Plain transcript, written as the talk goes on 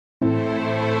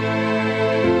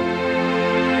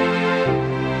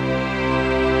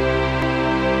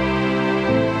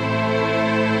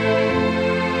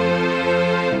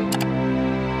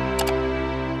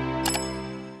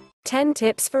10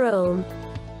 tips for Ulm.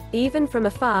 Even from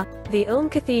afar, the Ulm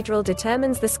Cathedral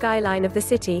determines the skyline of the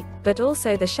city, but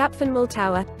also the Schapfenmühl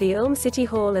Tower, the Ulm City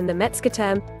Hall and the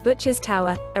Metzgerturm, Butcher's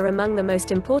Tower, are among the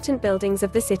most important buildings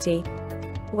of the city.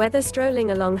 Whether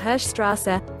strolling along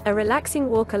Hirschstrasse, a relaxing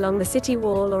walk along the city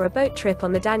wall or a boat trip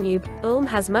on the Danube, Ulm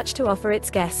has much to offer its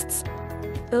guests.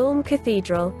 Ulm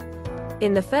Cathedral.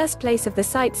 In the first place of the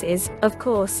sights is, of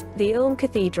course, the Ulm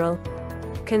Cathedral.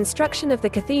 Construction of the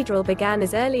cathedral began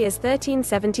as early as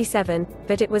 1377,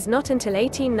 but it was not until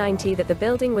 1890 that the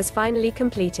building was finally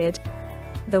completed.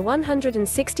 The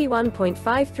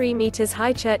 161.53 meters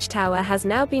high church tower has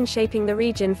now been shaping the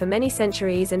region for many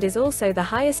centuries and is also the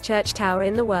highest church tower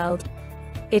in the world.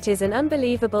 It is an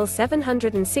unbelievable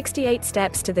 768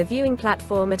 steps to the viewing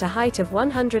platform at a height of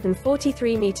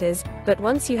 143 meters, but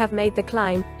once you have made the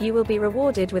climb, you will be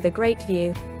rewarded with a great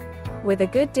view. With a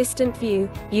good distant view,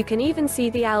 you can even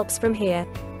see the Alps from here.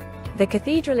 The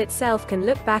cathedral itself can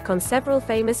look back on several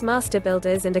famous master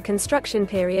builders and a construction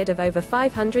period of over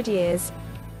 500 years.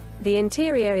 The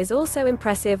interior is also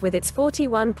impressive with its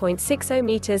 41.60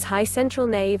 meters high central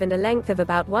nave and a length of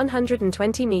about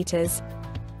 120 meters.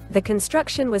 The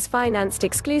construction was financed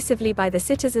exclusively by the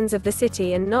citizens of the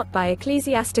city and not by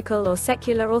ecclesiastical or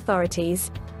secular authorities.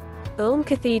 Ulm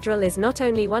Cathedral is not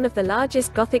only one of the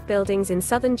largest Gothic buildings in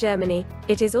southern Germany,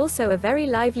 it is also a very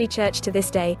lively church to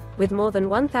this day, with more than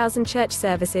 1,000 church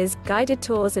services, guided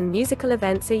tours and musical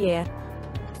events a year.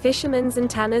 Fishermen's and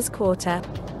Tanners Quarter.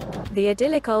 The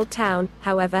idyllic old town,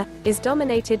 however, is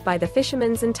dominated by the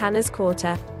Fishermen's and Tanners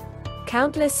Quarter.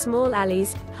 Countless small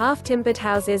alleys, half-timbered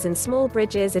houses and small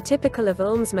bridges are typical of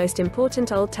Ulm's most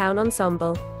important old town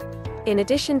ensemble. In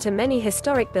addition to many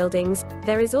historic buildings,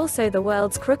 there is also the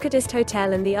world's crookedest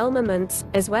hotel and the Ulmer Münz,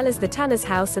 as well as the Tanner's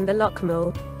House and the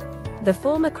Lockmühl. The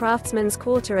former craftsman's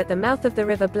quarter at the mouth of the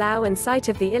River Blau and site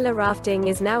of the Iller rafting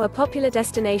is now a popular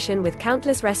destination with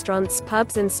countless restaurants,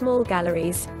 pubs and small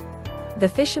galleries. The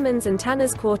Fishermen's and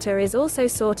Tanners Quarter is also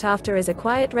sought after as a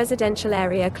quiet residential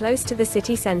area close to the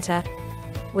city centre.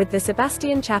 With the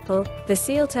Sebastian Chapel, the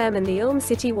Seelturm and the Ulm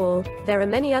City Wall, there are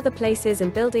many other places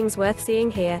and buildings worth seeing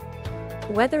here.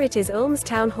 Whether it is Ulm's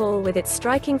Town Hall with its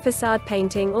striking facade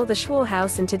painting or the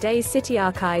Schwarhaus and today's City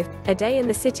Archive, a day in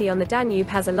the city on the Danube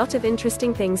has a lot of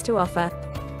interesting things to offer.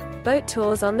 Boat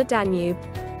tours on the Danube.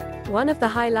 One of the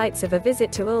highlights of a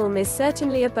visit to Ulm is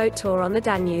certainly a boat tour on the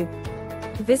Danube.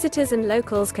 Visitors and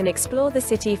locals can explore the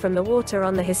city from the water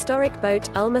on the historic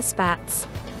boat Ulmer Spatz.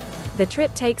 The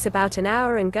trip takes about an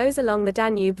hour and goes along the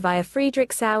Danube via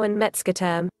Friedrichsau and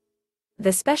Metzgerturm.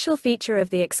 The special feature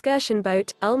of the excursion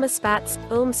boat, Ulmer Spatz,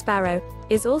 Ulm Sparrow,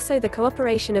 is also the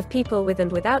cooperation of people with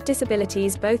and without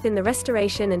disabilities both in the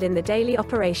restoration and in the daily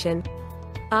operation.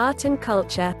 Art and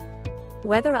culture.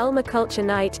 Whether Ulmer Culture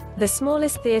Night, the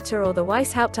smallest theatre or the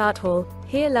Weishaupt Art Hall,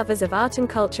 here lovers of art and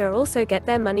culture also get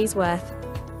their money's worth.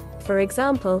 For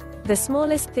example, the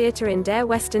smallest theatre in Der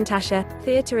Westentasche,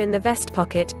 Theatre in the Vest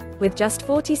Pocket, with just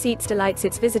 40 seats delights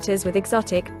its visitors with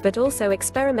exotic, but also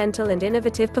experimental and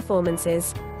innovative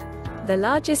performances. The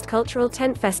largest cultural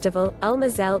tent festival, Ulmer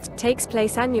Zelt, takes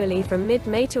place annually from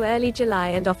mid-May to early July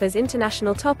and offers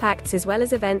international top acts as well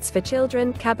as events for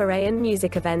children, cabaret and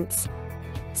music events.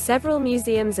 Several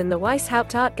museums and the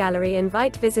Weishaupt Art Gallery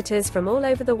invite visitors from all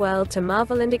over the world to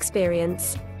marvel and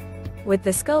experience. With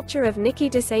the sculpture of Niki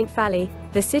de Saint Phalle,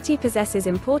 the city possesses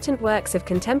important works of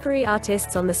contemporary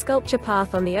artists on the sculpture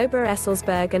path on the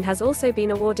Ober-Esselsberg and has also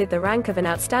been awarded the rank of an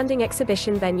outstanding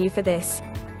exhibition venue for this.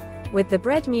 With the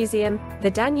Bread Museum, the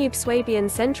Danube Swabian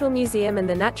Central Museum and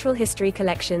the Natural History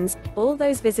Collections, all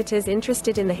those visitors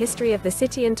interested in the history of the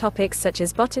city and topics such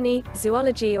as botany,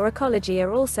 zoology or ecology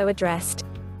are also addressed.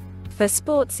 For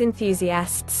sports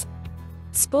enthusiasts.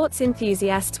 Sports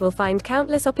enthusiasts will find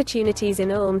countless opportunities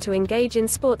in Ulm to engage in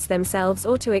sports themselves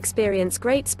or to experience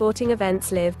great sporting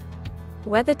events live.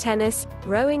 Whether tennis,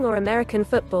 rowing or American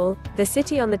football, the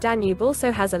city on the Danube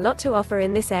also has a lot to offer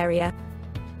in this area.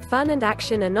 Fun and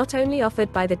action are not only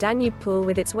offered by the Danube Pool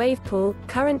with its wave pool,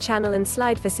 current channel and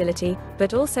slide facility,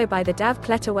 but also by the DAV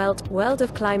Kletterwelt, World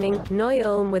of Climbing,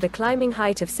 Neu-Ulm with a climbing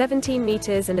height of 17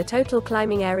 meters and a total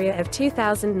climbing area of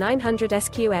 2,900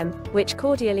 sqm, which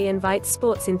cordially invites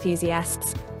sports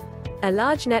enthusiasts. A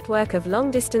large network of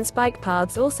long-distance bike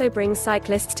paths also brings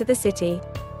cyclists to the city.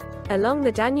 Along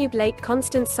the Danube Lake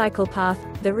Constance cycle path,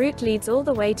 the route leads all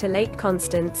the way to Lake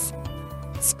Constance.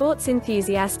 Sports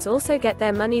enthusiasts also get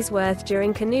their money's worth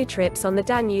during canoe trips on the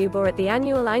Danube or at the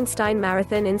annual Einstein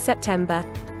Marathon in September.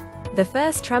 The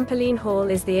first trampoline hall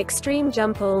is the Extreme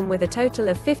Jump Ulm with a total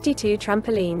of 52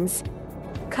 trampolines.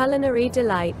 Culinary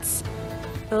delights.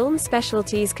 Ulm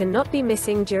specialties cannot be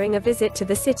missing during a visit to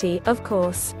the city, of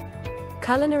course.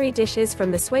 Culinary dishes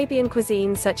from the Swabian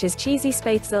cuisine such as cheesy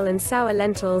spätzle and sour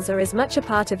lentils are as much a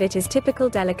part of it as typical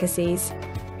delicacies.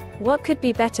 What could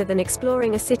be better than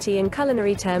exploring a city in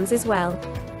culinary terms as well?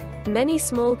 Many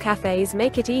small cafes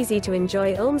make it easy to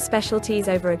enjoy Ulm specialties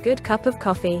over a good cup of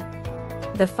coffee.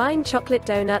 The fine chocolate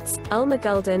donuts, Ulmer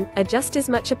Gulden, are just as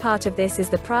much a part of this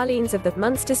as the pralines of the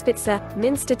Munsterspitze,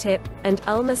 Minster Tip, and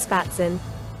Ulmer Spatzen.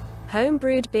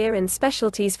 Home-brewed beer and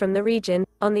specialties from the region,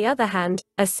 on the other hand,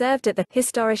 are served at the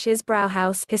Historisches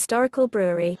Brauhaus historical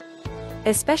brewery.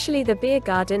 Especially the beer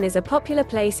garden is a popular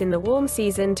place in the warm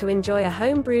season to enjoy a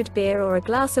home-brewed beer or a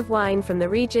glass of wine from the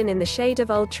region in the shade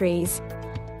of old trees.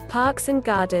 Parks and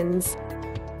gardens.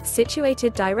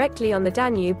 Situated directly on the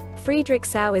Danube,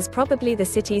 Friedrichsau is probably the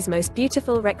city's most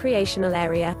beautiful recreational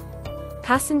area.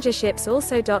 Passenger ships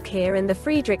also dock here, and the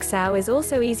Friedrichsau is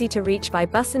also easy to reach by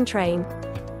bus and train.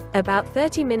 About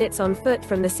 30 minutes on foot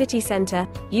from the city center,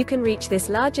 you can reach this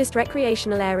largest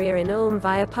recreational area in Ulm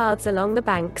via paths along the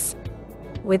banks.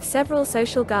 With several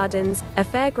social gardens, a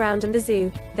fairground and a zoo,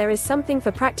 there is something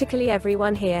for practically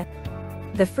everyone here.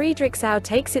 The Friedrichsau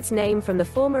takes its name from the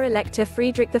former Elector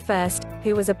Friedrich I,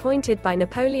 who was appointed by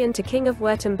Napoleon to King of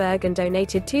Württemberg and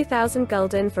donated 2,000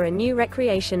 gulden for a new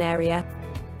recreation area.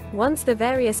 Once the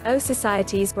various O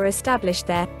societies were established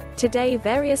there, today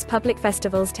various public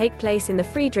festivals take place in the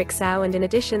Friedrichsau, and in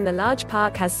addition the large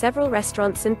park has several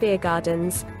restaurants and beer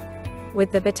gardens.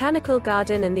 With the botanical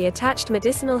garden and the attached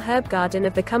medicinal herb garden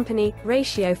of the company,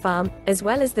 Ratio Farm, as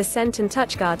well as the scent and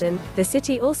touch garden, the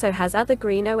city also has other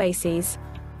green oases.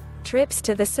 Trips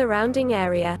to the surrounding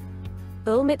area.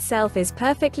 Ulm itself is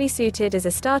perfectly suited as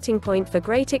a starting point for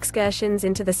great excursions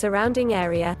into the surrounding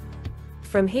area.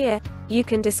 From here, you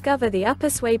can discover the Upper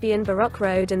Swabian Baroque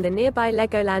Road and the nearby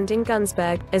Legoland in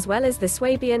Günzburg, as well as the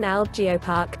Swabian Alb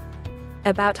Geopark.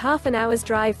 About half an hour's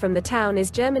drive from the town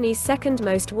is Germany's second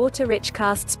most water-rich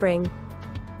karst spring.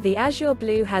 The azure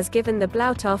blue has given the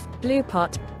Blautopf, blue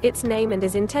pot, its name, and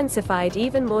is intensified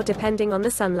even more depending on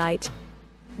the sunlight.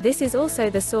 This is also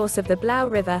the source of the Blau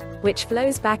River, which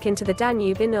flows back into the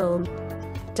Danube in Ulm.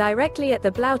 Directly at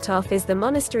the Blautopf is the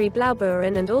monastery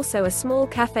Blaubeuren, and also a small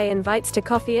cafe invites to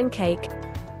coffee and cake.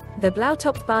 The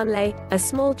Blautopfbahnlei, a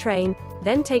small train,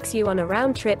 then takes you on a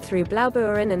round trip through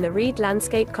Blaubeuren and the Ried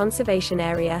Landscape Conservation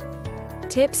Area.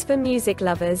 Tips for music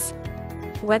lovers.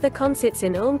 Whether concerts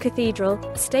in Ulm Cathedral,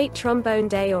 State Trombone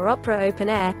Day or opera open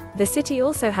air, the city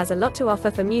also has a lot to offer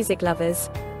for music lovers.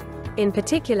 In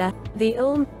particular, the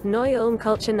Neu-Ulm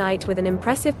Culture Night with an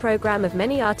impressive program of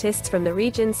many artists from the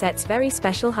region sets very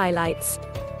special highlights.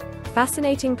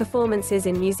 Fascinating performances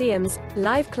in museums,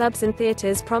 live clubs and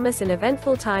theaters promise an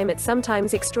eventful time at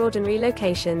sometimes extraordinary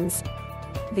locations.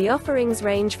 The offerings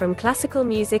range from classical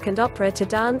music and opera to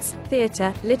dance,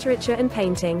 theater, literature and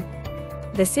painting.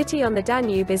 The city on the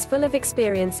Danube is full of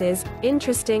experiences,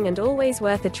 interesting and always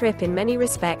worth a trip in many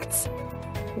respects.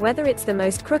 Whether it's the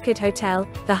most crooked hotel,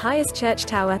 the highest church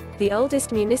tower, the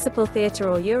oldest municipal theater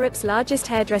or Europe's largest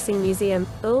hairdressing museum,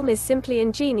 Ulm is simply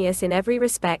ingenious in every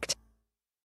respect.